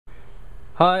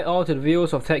Hi all to the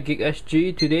viewers of Tech Geek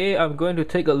SG. Today I'm going to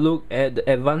take a look at the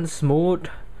advanced mode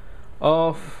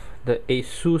of the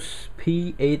Asus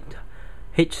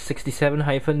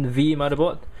P8H67-V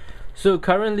motherboard. So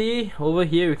currently over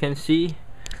here you can see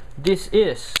this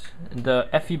is the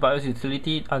EFI BIOS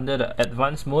utility under the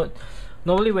advanced mode.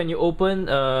 Normally when you open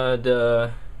when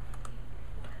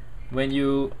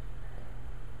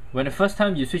the first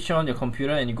time you switch on your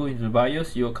computer and you go into the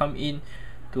BIOS, you'll come in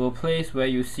to a place where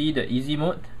you see the easy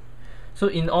mode. So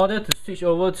in order to switch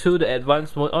over to the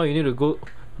advanced mode, all you need to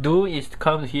do is to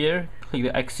come here, click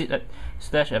the exit at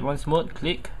 /advanced mode,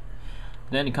 click,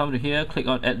 then you come to here, click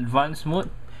on advanced mode,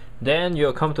 then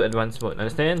you'll come to advanced mode.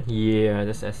 Understand? Yeah,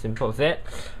 that's as simple as that.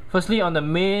 Firstly, on the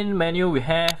main menu we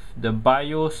have the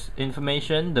BIOS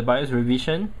information, the BIOS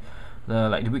revision,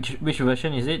 like which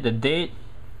version is it, the date,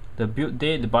 the build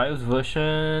date, the BIOS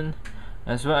version,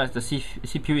 as well as the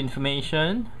CPU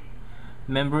information,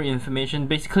 memory information,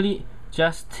 basically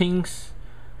just things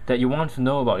that you want to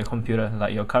know about your computer,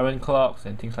 like your current clocks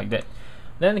and things like that.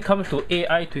 Then it comes to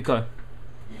AI tweaker.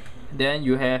 Then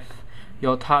you have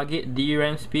your target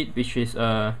DRAM speed, which is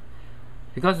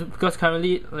because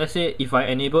currently, let's say if I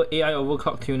enable AI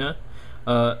overclock tuner,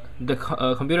 the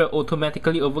computer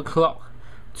automatically overclock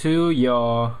to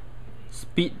your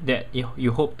speed that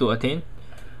you hope to attain.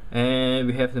 And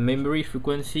we have the memory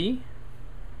frequency,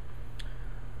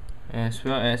 as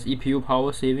well as EPU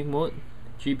power saving mode,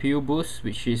 GPU boost,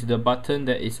 which is the button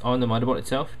that is on the motherboard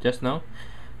itself just now,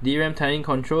 DRAM timing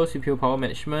control, CPU power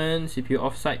management, CPU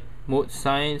offsite mode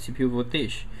sign, CPU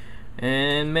voltage,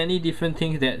 and many different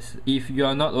things that if you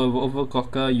are not an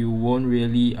overclocker you won't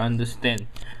really understand.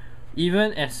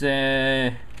 Even as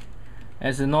a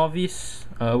novice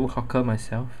overclocker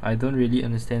myself, I don't really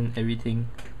understand everything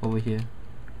over here.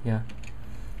 Yeah.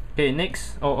 Okay,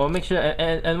 next, or make sure,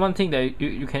 and one thing that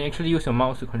you can actually use your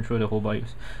mouse to control the whole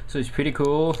BIOS, so it's pretty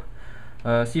cool.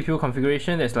 CPU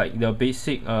configuration, that's like the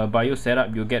basic BIOS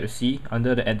setup you'll get to see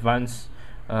under the advanced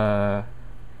tab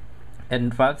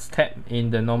in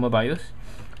the normal BIOS.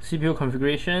 CPU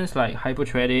configurations like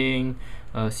hyper-threading,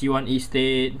 C1E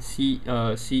state,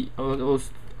 all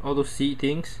those C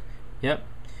things. Yep.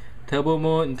 Turbo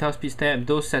mode, Intel speed step,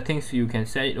 those settings you can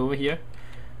set it over here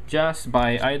just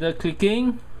by either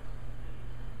clicking,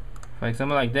 for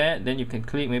example like that. Then you can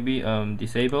click maybe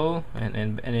disable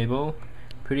and enable,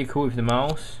 pretty cool with the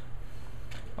mouse.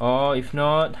 Or if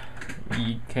not,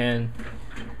 you can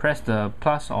press the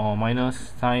plus or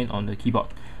minus sign on the keyboard.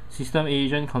 System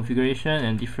agent configuration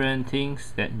and different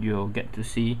things that you'll get to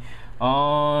see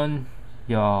on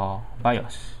your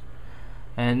BIOS.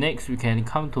 And next we can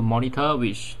come to monitor,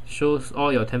 which shows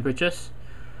all your temperatures.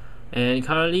 And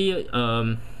currently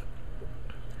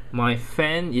my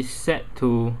fan is set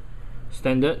to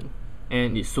standard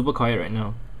and it's super quiet right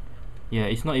now. Yeah,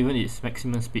 it's not even its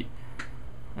maximum speed,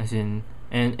 as in,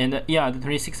 and yeah, the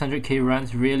 2600K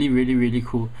runs really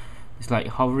cool. It's like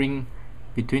hovering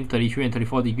between 33 and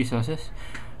 34 degrees Celsius,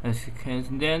 as you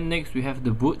can. Then next we have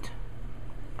the boot,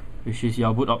 which is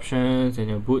your boot options and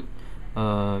your boot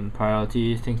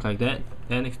priorities, things like that.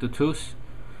 Then next to tools,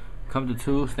 come to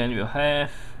tools, then we'll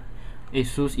have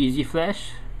Asus Easy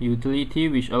Flash utility,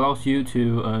 which allows you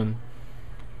to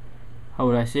how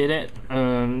would I say that,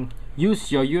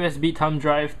 use your USB thumb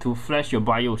drive to flash your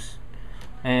BIOS.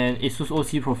 And Asus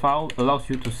OC profile allows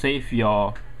you to save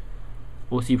your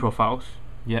OC profiles.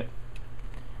 Yep.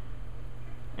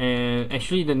 And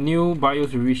actually the new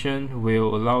BIOS revision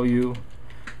will allow you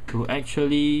to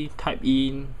actually type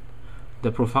in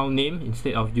the profile name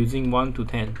instead of using 1 to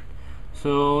 10.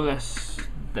 So that's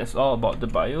all about the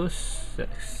BIOS.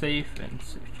 Save and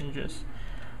save changes.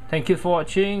 Thank you for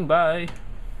watching. Bye.